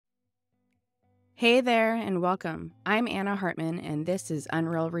Hey there, and welcome. I'm Anna Hartman, and this is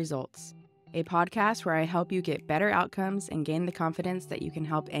Unreal Results, a podcast where I help you get better outcomes and gain the confidence that you can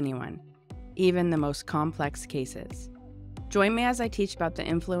help anyone, even the most complex cases. Join me as I teach about the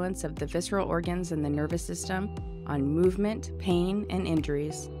influence of the visceral organs and the nervous system on movement, pain, and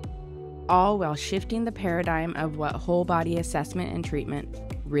injuries, all while shifting the paradigm of what whole body assessment and treatment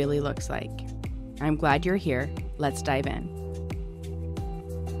really looks like. I'm glad you're here. Let's dive in.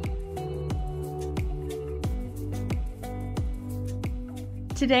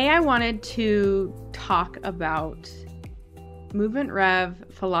 Today I wanted to talk about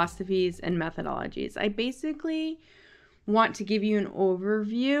MovementREV philosophies and methodologies. I basically want to give you an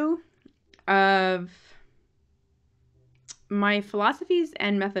overview of my philosophies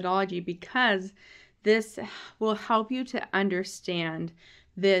and methodology because this will help you to understand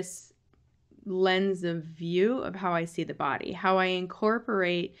this lens of view of how I see the body, how I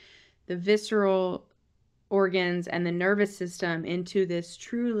incorporate the visceral organs and the nervous system into this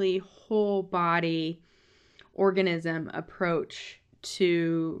truly whole body organism approach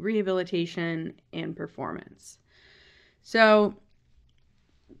to rehabilitation and performance. So,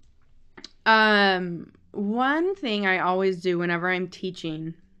 one thing I always do whenever I'm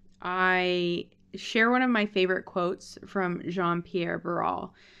teaching, I share one of my favorite quotes from Jean-Pierre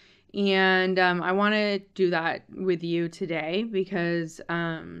Barral. And I want to do that with you today because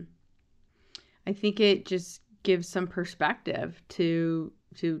I think it just gives some perspective to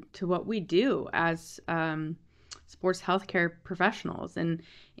what we do as sports healthcare professionals and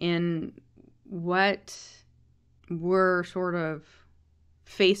what we're sort of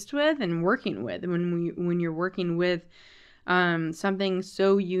faced with and working with when you're working with something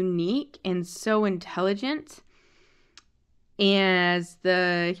so unique and so intelligent as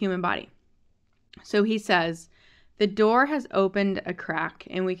the human body. So he says, "The door has opened a crack,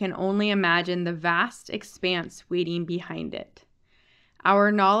 and we can only imagine the vast expanse waiting behind it.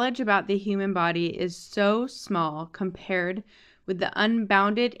 Our knowledge about the human body is so small compared with the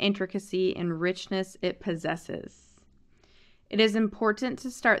unbounded intricacy and richness it possesses. It is important to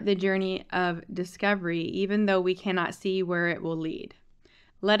start the journey of discovery, even though we cannot see where it will lead.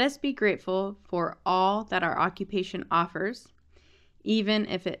 Let us be grateful for all that our occupation offers, even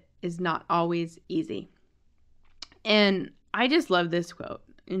if it is not always easy." And I just love this quote,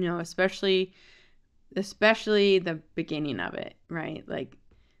 especially the beginning of it, right? Like,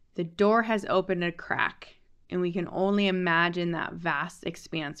 the door has opened a crack, and we can only imagine that vast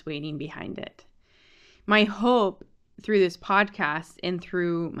expanse waiting behind it. My hope through this podcast and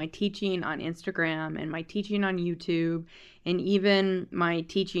through my teaching on Instagram and my teaching on YouTube and even my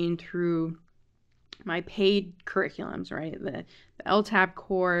teaching through my paid curriculums, right? The LTAP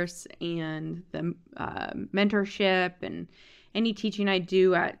course and the mentorship and any teaching I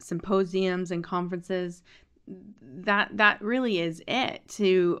do at symposiums and conferences, that really is it,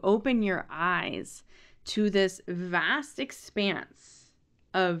 to open your eyes to this vast expanse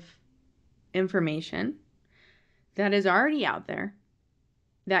of information that is already out there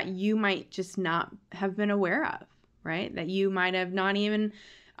that you might just not have been aware of, right? That you might have not even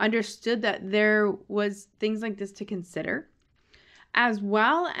understood that there was things like this to consider, as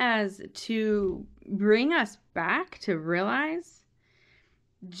well as to bring us back to realize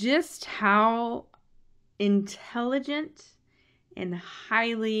just how intelligent and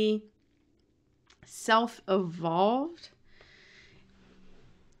highly self-evolved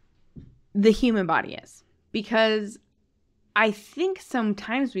the human body is. Because I think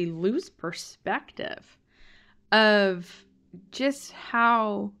sometimes we lose perspective of just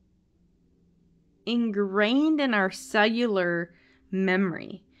how ingrained in our cellular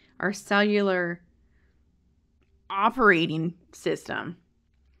memory, our cellular operating system,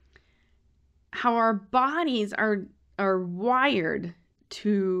 how our bodies are wired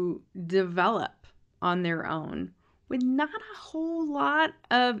to develop on their own with not a whole lot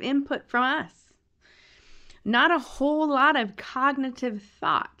of input from us, not a whole lot of cognitive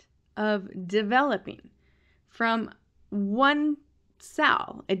thought of developing from one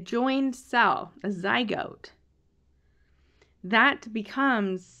cell, a joined cell, a zygote, that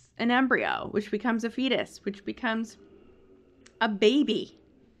becomes an embryo, which becomes a fetus, which becomes a baby.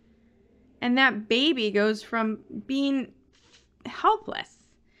 And that baby goes from being helpless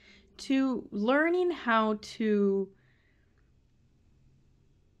to learning how to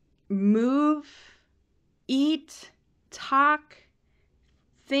move, eat, talk,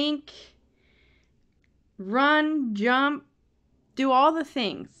 think, run, jump, do all the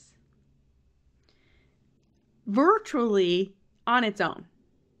things virtually on its own,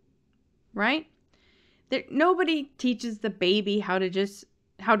 right? Nobody teaches the baby how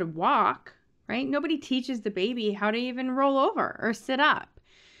to walk, right? Nobody teaches the baby how to even roll over or sit up.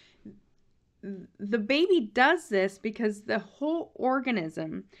 The baby does this because the whole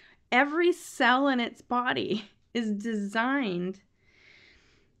organism, every cell in its body is designed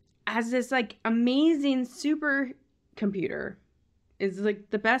as this like amazing supercomputer, is like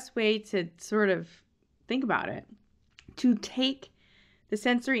the best way to sort of think about it, to take the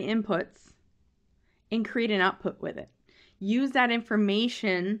sensory inputs and create an output with it. Use that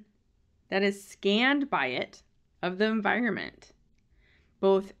information that is scanned by it of the environment,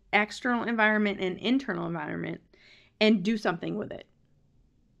 both external environment and internal environment, and do something with it.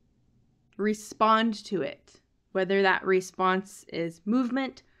 Respond to it, whether that response is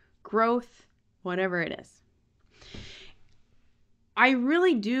movement, growth, whatever it is. I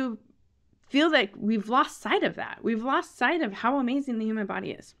really do feel like we've lost sight of that. We've lost sight of how amazing the human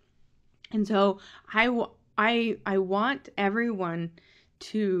body is. And so I want everyone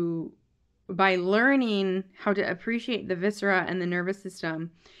to, by learning how to appreciate the viscera and the nervous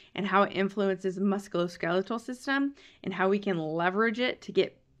system and how it influences the musculoskeletal system and how we can leverage it to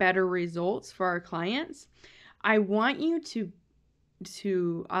get better results for our clients, I want you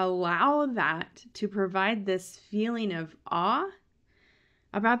to allow that to provide this feeling of awe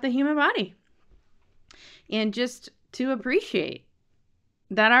about the human body, and just to appreciate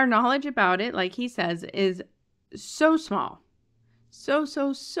that our knowledge about it, like he says, is so small, so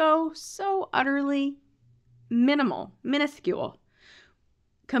utterly minuscule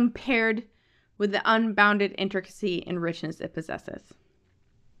compared with the unbounded intricacy and richness it possesses.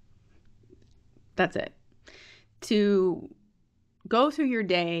 That's it. To go through your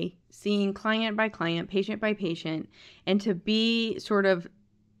day seeing client by client, patient by patient, and to be sort of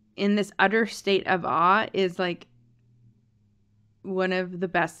in this utter state of awe is like one of the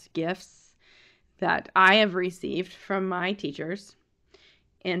best gifts that I have received from my teachers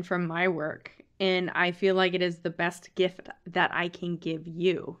and from my work. And I feel like it is the best gift that I can give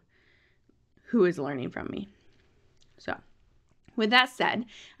you who is learning from me. So with that said,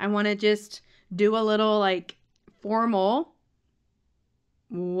 I want to just do a little like formal,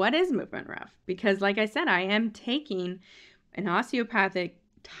 what is MovementREV? Because like I said, I am taking an osteopathic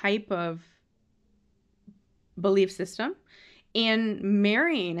type of belief system and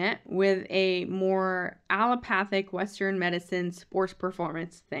marrying it with a more allopathic Western medicine sports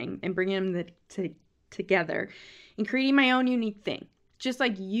performance thing and bringing them together and creating my own unique thing, just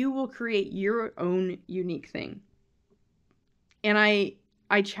like you will create your own unique thing. And I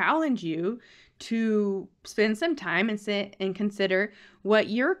challenge you to spend some time and sit and consider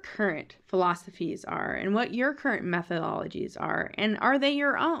what your current philosophies are and what your current methodologies are. And are they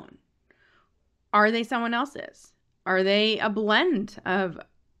your own? Are they someone else's? Are they a blend of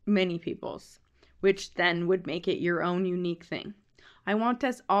many people's, which then would make it your own unique thing? I want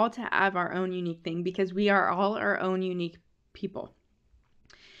us all to have our own unique thing because we are all our own unique people.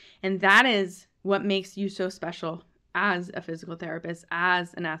 And that is what makes you so special as a physical therapist,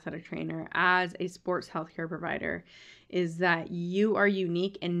 as an athletic trainer, as a sports healthcare provider, is that you are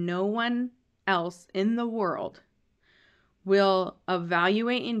unique and no one else in the world will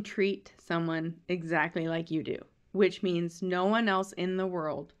evaluate and treat someone exactly like you do, which means no one else in the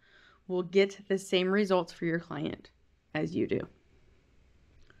world will get the same results for your client as you do.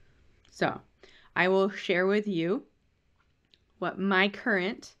 So I will share with you what my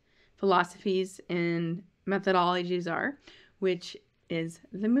current philosophies and methodologies are, which is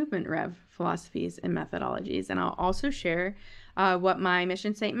the MovementREV philosophies and methodologies. And I'll also share what my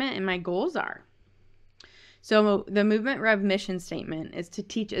mission statement and my goals are. So the MovementREV mission statement is to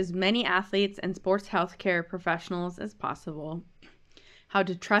teach as many athletes and sports healthcare professionals as possible how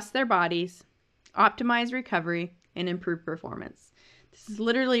to trust their bodies, optimize recovery, and improve performance. This is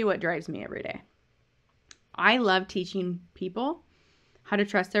literally what drives me every day. I love teaching people how to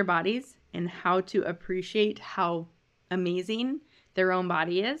trust their bodies and how to appreciate how amazing their own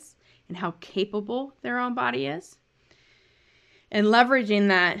body is and how capable their own body is, and leveraging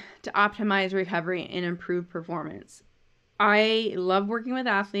that to optimize recovery and improve performance. I love working with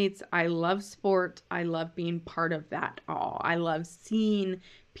athletes. I love sport. I love being part of that all. I love seeing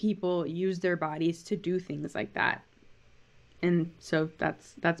people use their bodies to do things like that. And so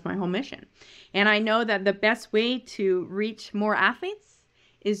that's my whole mission. And I know that the best way to reach more athletes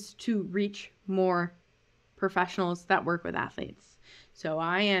is to reach more professionals that work with athletes. So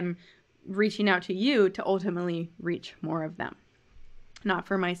I am reaching out to you to ultimately reach more of them. Not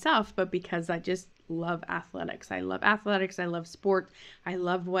for myself, but because I just love athletics. I love athletics. I love sport. I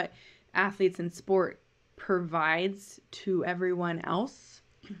love what athletes in sport provides to everyone else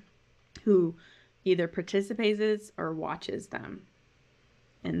who either participates or watches them.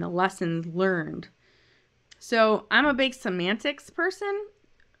 and the lessons learned. So I'm a big semantics person.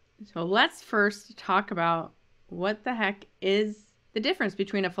 So let's first talk about what the heck is the difference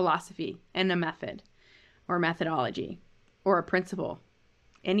between a philosophy and a method or methodology or a principle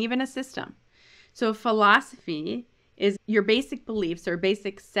and even a system. So philosophy is your basic beliefs or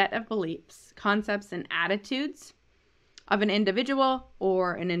basic set of beliefs, concepts, and attitudes of an individual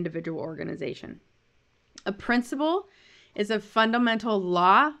or an individual organization. A principle is a fundamental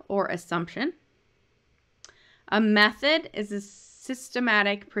law or assumption. A method is a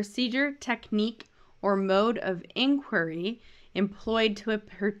systematic procedure, technique, or mode of inquiry employed to a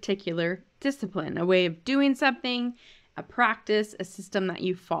particular discipline, a way of doing something, a practice, a system that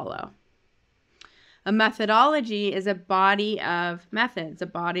you follow. A methodology is a body of methods, a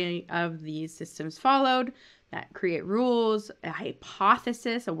body of these systems followed that create rules, a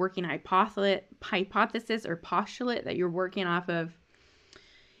hypothesis, a working hypothesis or postulate that you're working off of,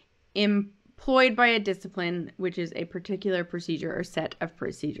 employed by a discipline, which is a particular procedure or set of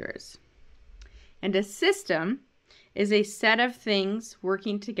procedures. And a system is a set of things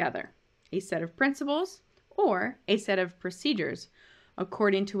working together, a set of principles or a set of procedures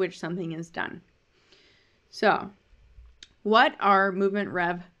according to which something is done. So, what are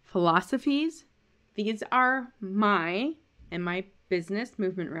MovementREV philosophies? These are my and my business,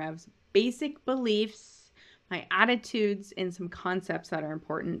 MovementREV's, basic beliefs, my attitudes, and some concepts that are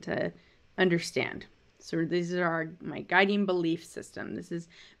important to understand. So these are my guiding belief system. This is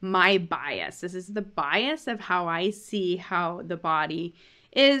my bias. This is the bias of how I see how the body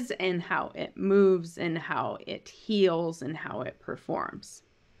is and how it moves and how it heals and how it performs.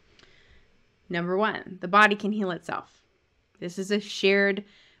 Number one, the body can heal itself. This is a shared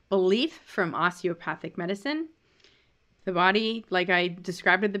belief from osteopathic medicine. The body, like I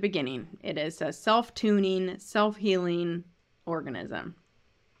described at the beginning, it is a self-tuning, self-healing organism.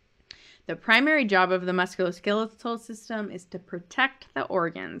 The primary job of the musculoskeletal system is to protect the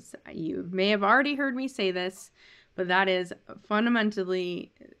organs. You may have already heard me say this, but that is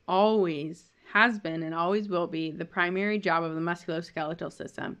fundamentally always has been and always will be the primary job of the musculoskeletal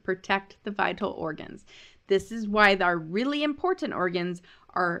system, protect the vital organs. This is why our really important organs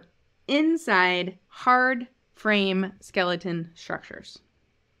are inside hard frame skeleton structures,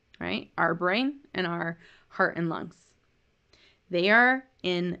 right? Our brain and our heart and lungs. They are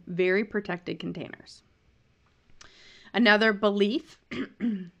in very protected containers. Another belief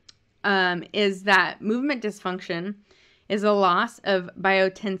is that movement dysfunction is a loss of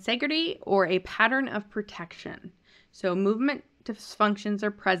biotensegrity or a pattern of protection. So movement dysfunctions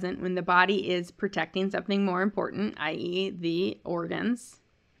are present when the body is protecting something more important, i.e. the organs,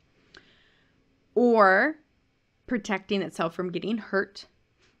 or protecting itself from getting hurt,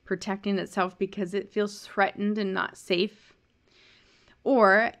 protecting itself because it feels threatened and not safe,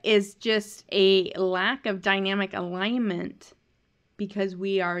 or is just a lack of dynamic alignment because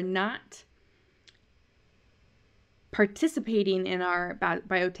we are not participating in our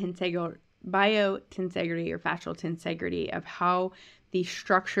biotensegrity or fascial tensegrity of how the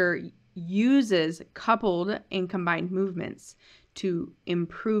structure uses coupled and combined movements to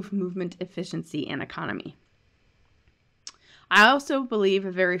improve movement efficiency and economy. I also believe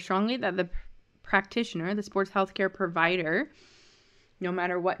very strongly that the practitioner, the sports healthcare provider, no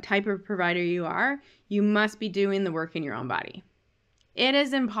matter what type of provider you are, you must be doing the work in your own body. It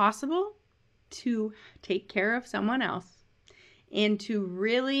is impossible to take care of someone else and to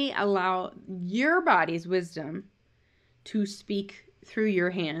really allow your body's wisdom to speak through your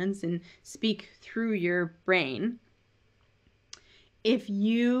hands and speak through your brain if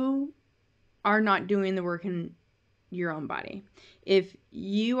you are not doing the work in your own body. If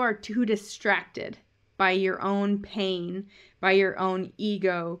you are too distracted by your own pain, by your own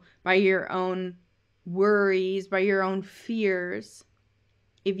ego, by your own worries, by your own fears,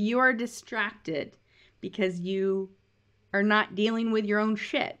 if you are distracted because you are not dealing with your own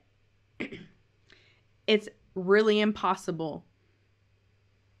shit, it's really impossible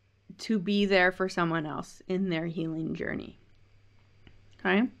to be there for someone else in their healing journey.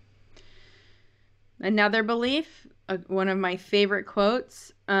 Okay? Another belief, one of my favorite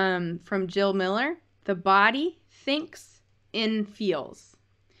quotes from Jill Miller, the body thinks and feels,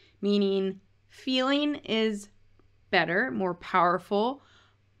 meaning feeling is better, more powerful,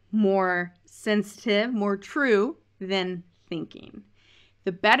 more sensitive, more true than thinking.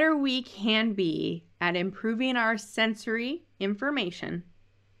 The better we can be at improving our sensory information,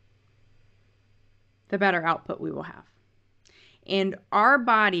 the better output we will have. And our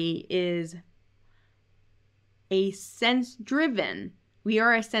body is a sense-driven We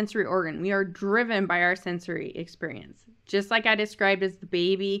are a sensory organ. We are driven by our sensory experience. Just like I described as the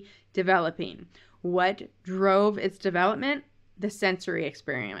baby developing. What drove its development? The sensory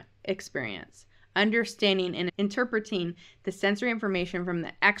experience. Understanding and interpreting the sensory information from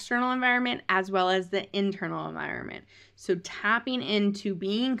the external environment as well as the internal environment. So tapping into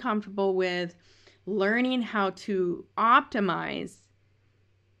being comfortable with learning how to optimize,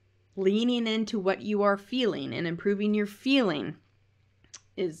 leaning into what you are feeling and improving your feeling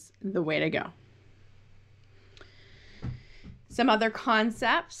is the way to go. Some other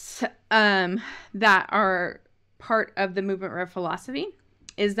concepts that are part of the MovementREV philosophy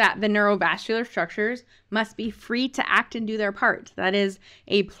is that the neurovascular structures must be free to act and do their part. That is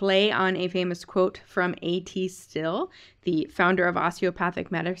a play on a famous quote from A.T. Still, the founder of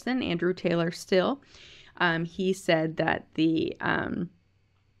osteopathic medicine, Andrew Taylor Still. He said that the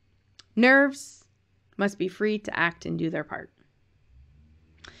nerves must be free to act and do their part.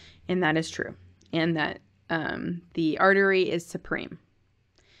 And that is true. And that the artery is supreme.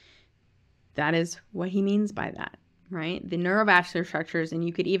 That is what he means by that, right? The neurovascular structures, and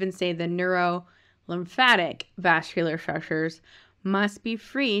you could even say the neurolymphatic vascular structures, must be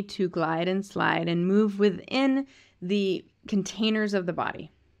free to glide and slide and move within the containers of the body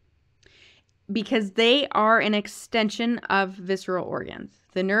because they are an extension of visceral organs.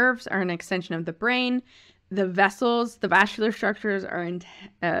 The nerves are an extension of the brain. The vessels, the vascular structures are an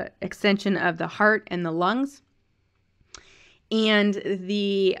extension of the heart and the lungs. And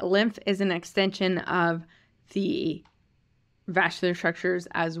the lymph is an extension of the vascular structures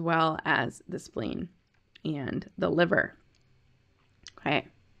as well as the spleen and the liver. Okay.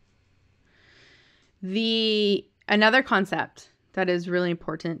 Another concept that is really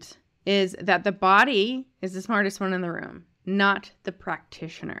important is that the body is the smartest one in the room, not the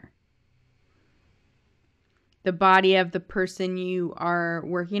practitioner. The body of the person you are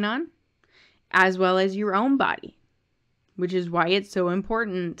working on, as well as your own body, which is why it's so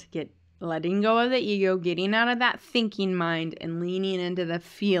important to letting go of the ego, getting out of that thinking mind and leaning into the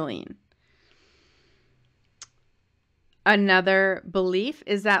feeling. Another belief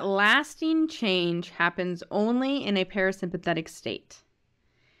is that lasting change happens only in a parasympathetic state.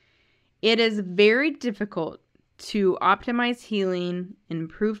 It is very difficult to optimize healing and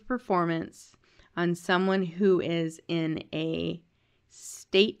improve performance on someone who is in a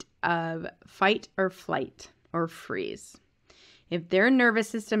state of fight or flight or freeze. If their nervous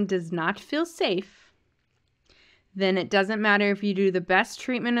system does not feel safe, then it doesn't matter if you do the best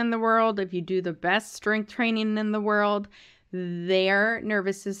treatment in the world, if you do the best strength training in the world, their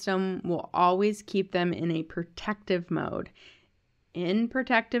nervous system will always keep them in a protective mode. In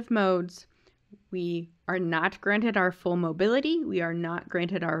protective modes, we are not granted our full mobility. We are not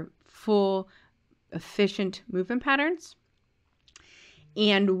granted our full efficient movement patterns.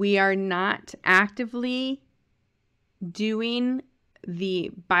 And we are not actively doing the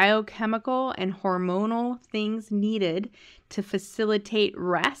biochemical and hormonal things needed to facilitate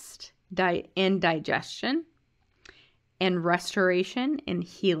rest and digestion and restoration and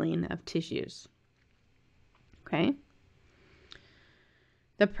healing of tissues. Okay?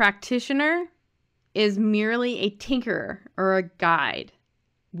 The practitioner is merely a tinkerer or a guide.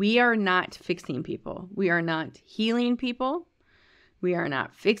 We are not fixing people. We are not healing people. We are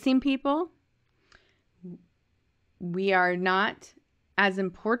not fixing people. We are not as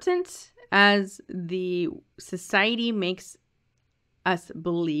important as the society makes us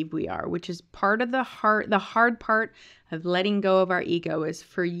believe we are, which is part of the hard part of letting go of our ego. Is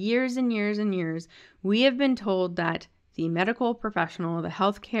for years and years and years, we have been told that the medical professional, the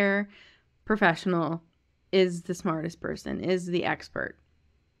healthcare professional, is the smartest person, is the expert,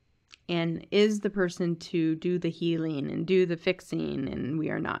 and is the person to do the healing and do the fixing, and we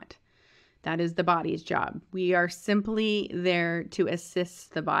are not. That is the body's job. We are simply there to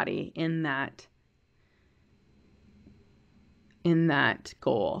assist the body in that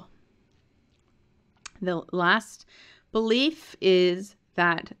goal. The last belief is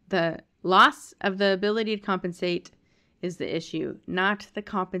that the loss of the ability to compensate is the issue, not the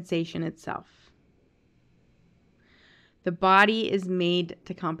compensation itself. The body is made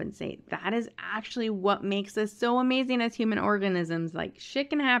to compensate. That is actually what makes us so amazing as human organisms. Like, shit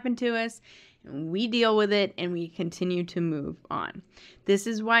can happen to us, and we deal with it, and we continue to move on. This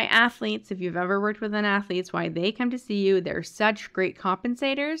is why athletes, if you've ever worked with an athlete, it's why they come to see you. They're such great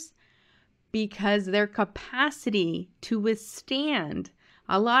compensators because their capacity to withstand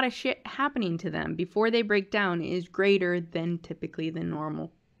a lot of shit happening to them before they break down is greater than typically the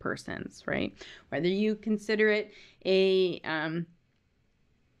normal person's, right? Whether you consider it a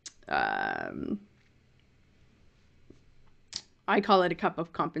I call it a cup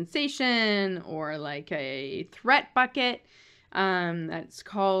of compensation, or like a threat bucket. That's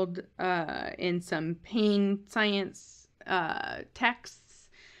called in some pain science texts,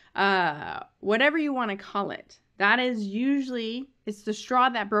 whatever you want to call it. That is usually, it's the straw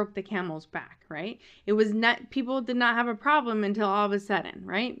that broke the camel's back, right? It was not, people did not have a problem until all of a sudden,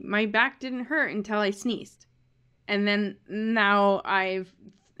 right? My back didn't hurt until I sneezed. And then now I've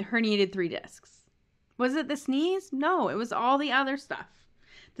herniated 3 discs. Was it the sneeze? No, it was all the other stuff.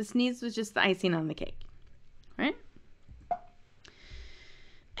 The sneeze was just the icing on the cake, right?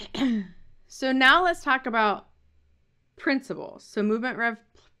 So now let's talk about principles. So MovementREV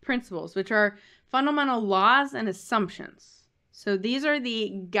principles, which are fundamental laws and assumptions. So these are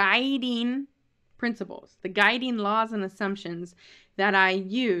the guiding principles, the guiding laws and assumptions that I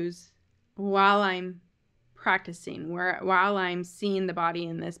use while I'm practicing, while I'm seeing the body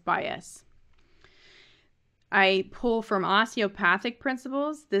in this bias. I pull from osteopathic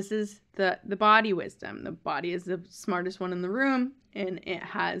principles. This is the body wisdom. The body is the smartest one in the room, and it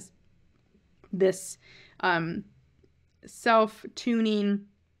has this self-tuning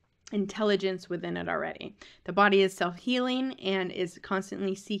intelligence within it already. The body is self-healing and is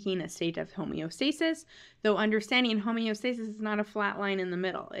constantly seeking a state of homeostasis, though understanding homeostasis is not a flat line in the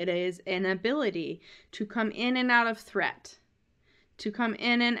middle. It is an ability to come in and out of threat, to come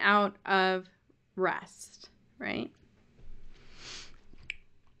in and out of rest, right?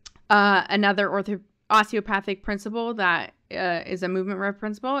 Another osteopathic principle that is a MovementREV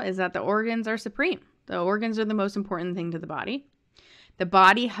principle is that the organs are supreme. The organs are the most important thing to the body. The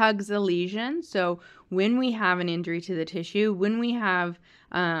body hugs the lesion. So when we have an injury to the tissue, when we have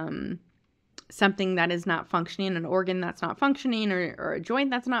something that is not functioning, an organ that's not functioning, or a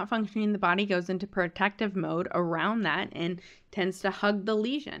joint that's not functioning, the body goes into protective mode around that and tends to hug the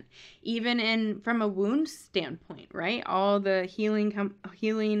lesion. Even from a wound standpoint, right? All the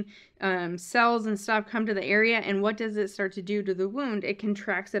healing cells and stuff come to the area, and what does it start to do to the wound? It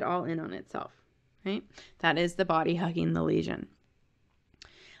contracts it all in on itself, right? That is the body hugging the lesion.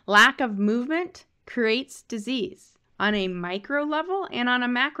 Lack of movement creates disease on a micro level and on a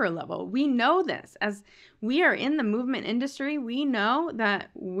macro level. We know this. As we are in the movement industry, we know that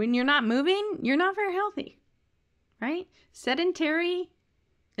when you're not moving, you're not very healthy, right? Sedentary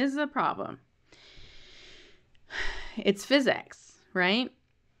is a problem. It's physics, right?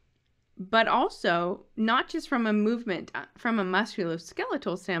 But also, not just from a movement, from a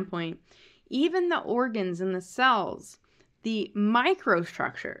musculoskeletal standpoint, even the organs and the cells, the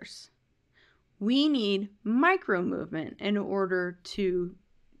microstructures, we need micro movement in order to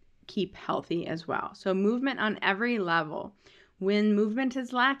keep healthy as well. So movement on every level. When movement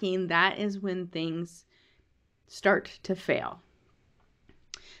is lacking, that is when things start to fail.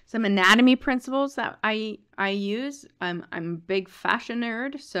 Some anatomy principles that I use. I'm a big fascia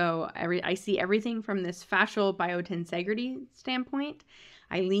nerd, so I see everything from this fascial biotensegrity standpoint.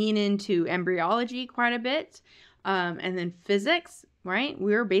 I lean into embryology quite a bit, and then physics, right?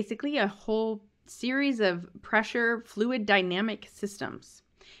 We're basically a whole series of pressure, fluid dynamic systems.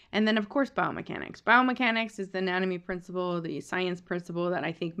 And then, of course, biomechanics. Biomechanics is the anatomy principle, the science principle that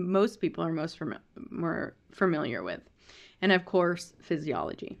I think most people are more familiar with. And, of course,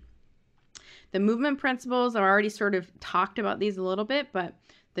 physiology. The movement principles, I've already sort of talked about these a little bit, but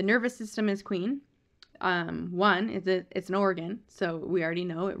the nervous system is queen. One, it's an organ, so we already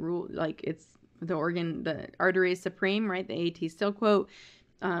know it it's the organ, the artery is supreme, right? The AT still quote.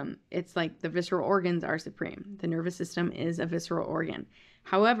 It's like the visceral organs are supreme. The nervous system is a visceral organ.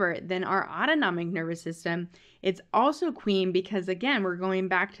 However, then our autonomic nervous system, it's also queen because, again, we're going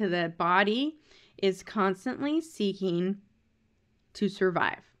back to the body is constantly seeking to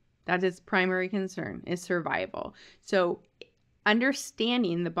survive. That is primary concern, is survival. So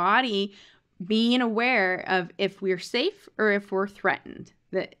understanding the body, being aware of if we're safe or if we're threatened,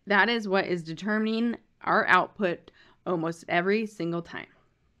 that is what is determining our output almost every single time.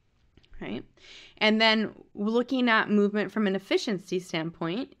 Right? And then looking at movement from an efficiency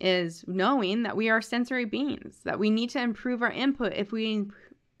standpoint is knowing that we are sensory beings, that we need to improve our input if we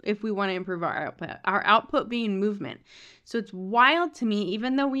want to improve our output being movement. So it's wild to me,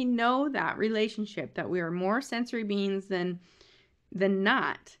 even though we know that relationship, that we are more sensory beings than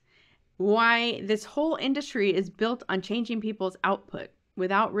not, why this whole industry is built on changing people's output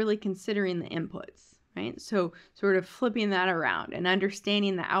without really considering the inputs. Right? So sort of flipping that around and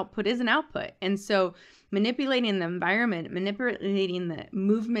understanding the output is an output. And so manipulating the environment, manipulating the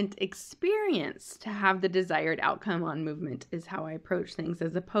movement experience to have the desired outcome on movement is how I approach things,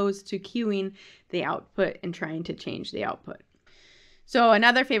 as opposed to cueing the output and trying to change the output. So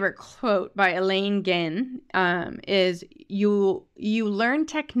another favorite quote by Elaine Ginn is, you learn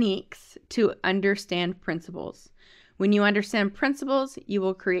techniques to understand principles. When you understand principles, you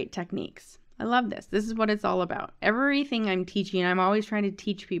will create techniques. I love this. This is what it's all about. Everything I'm teaching, I'm always trying to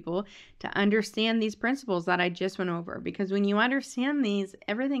teach people to understand these principles that I just went over. Because when you understand these,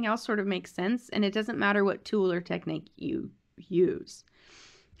 everything else sort of makes sense, and it doesn't matter what tool or technique you use.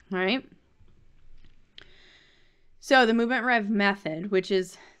 All right? So the MovementREV method, which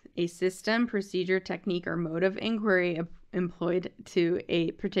is a system, procedure, technique, or mode of inquiry employed to a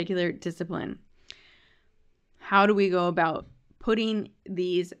particular discipline. How do we go about putting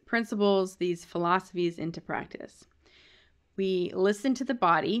these principles, these philosophies into practice? We listen to the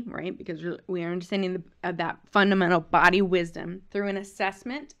body, right? Because we are understanding that fundamental body wisdom through an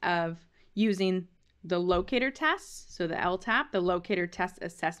assessment of using the locator tests, so the LTAP, the locator test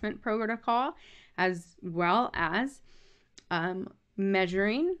assessment protocol, as well as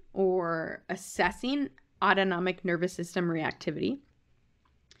measuring or assessing autonomic nervous system reactivity.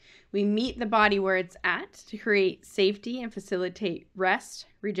 We meet the body where it's at to create safety and facilitate rest,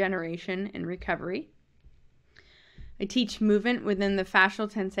 regeneration, and recovery. I teach movement within the fascial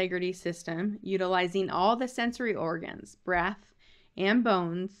tensegrity system, utilizing all the sensory organs, breath, and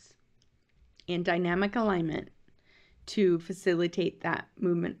bones, and dynamic alignment to facilitate that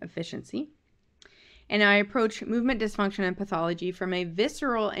movement efficiency. And I approach movement dysfunction and pathology from a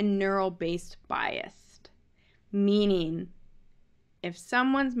visceral and neural-based bias, meaning if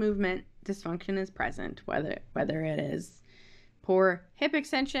someone's movement dysfunction is present, whether it is poor hip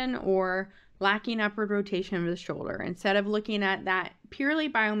extension or lacking upward rotation of the shoulder, instead of looking at that purely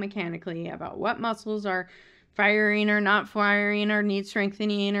biomechanically about what muscles are firing or not firing or need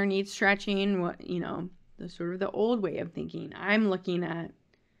strengthening or need stretching, what, the sort of the old way of thinking, I'm looking at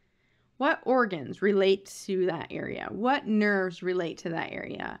what organs relate to that area, what nerves relate to that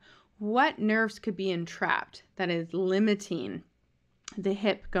area, what nerves could be entrapped that is limiting the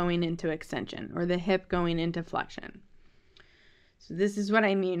hip going into extension or the hip going into flexion. So this is what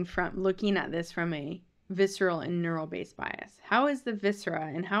I mean from looking at this from a visceral and neural-based bias. How is the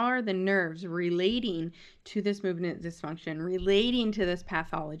viscera and how are the nerves relating to this movement dysfunction, relating to this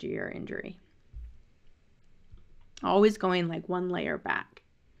pathology or injury? Always going like one layer back.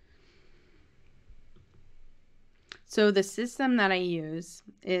 So the system that I use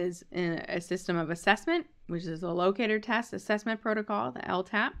is a system of assessment, which is a locator test assessment protocol, the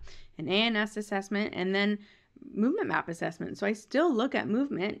LTAP, an ANS assessment, and then movement map assessment. So I still look at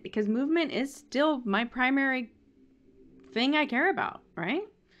movement because movement is still my primary thing I care about, right?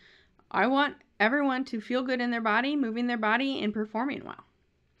 I want everyone to feel good in their body, moving their body, and performing well.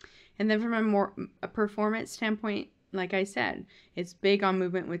 And then from a performance standpoint, like I said, it's big on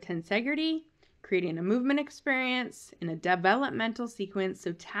movement with tensegrity, creating a movement experience in a developmental sequence,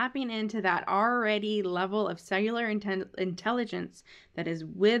 so tapping into that already level of cellular intelligence that is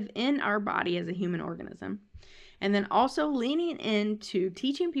within our body as a human organism. And then also leaning into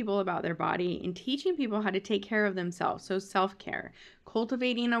teaching people about their body and teaching people how to take care of themselves, so self-care,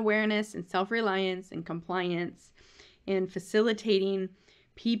 cultivating awareness and self-reliance and compliance, and facilitating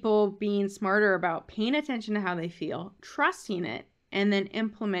people being smarter about paying attention to how they feel, trusting it, and then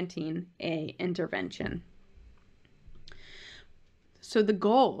implementing a intervention. So the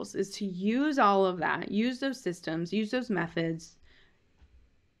goals is to use all of that, use those systems, use those methods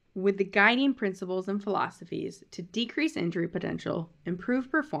with the guiding principles and philosophies to decrease injury potential,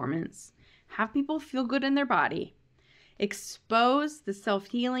 improve performance, have people feel good in their body, expose the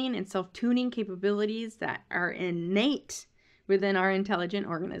self-healing and self-tuning capabilities that are innate within our intelligent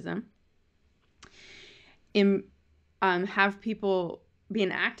organism, have people be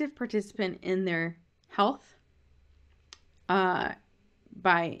an active participant in their health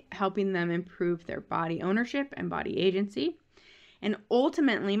by helping them improve their body ownership and body agency. And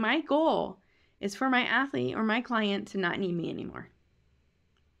ultimately, my goal is for my athlete or my client to not need me anymore.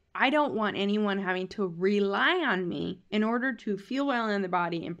 I don't want anyone having to rely on me in order to feel well in the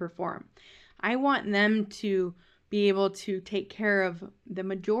body and perform. I want them to be able to take care of the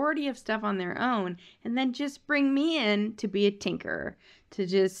majority of stuff on their own and then just bring me in to be a tinkerer, to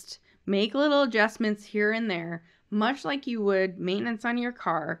just make little adjustments here and there, much like you would maintenance on your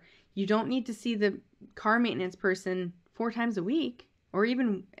car. You don't need to see the car maintenance person 4 times a week, or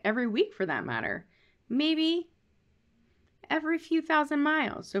even every week for that matter. Maybe every few thousand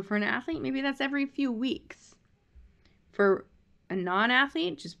miles. So for an athlete, maybe that's every few weeks. For a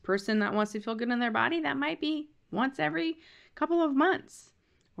non-athlete, just person that wants to feel good in their body, that might be once every couple of months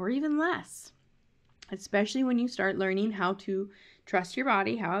or even less, especially when you start learning how to trust your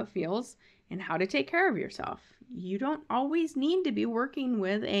body, how it feels, and how to take care of yourself. You don't always need to be working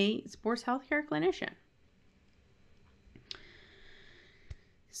with a sports healthcare clinician.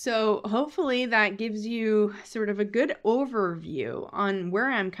 So hopefully that gives you sort of a good overview on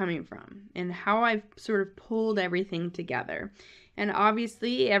where I'm coming from and how I've sort of pulled everything together. And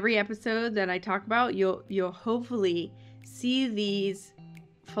obviously every episode that I talk about, you'll hopefully see these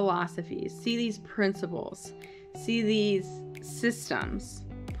philosophies, see these principles, see these systems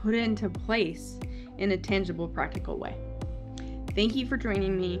put into place in a tangible, practical way. Thank you for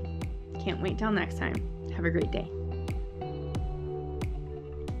joining me. Can't wait till next time. Have a great day.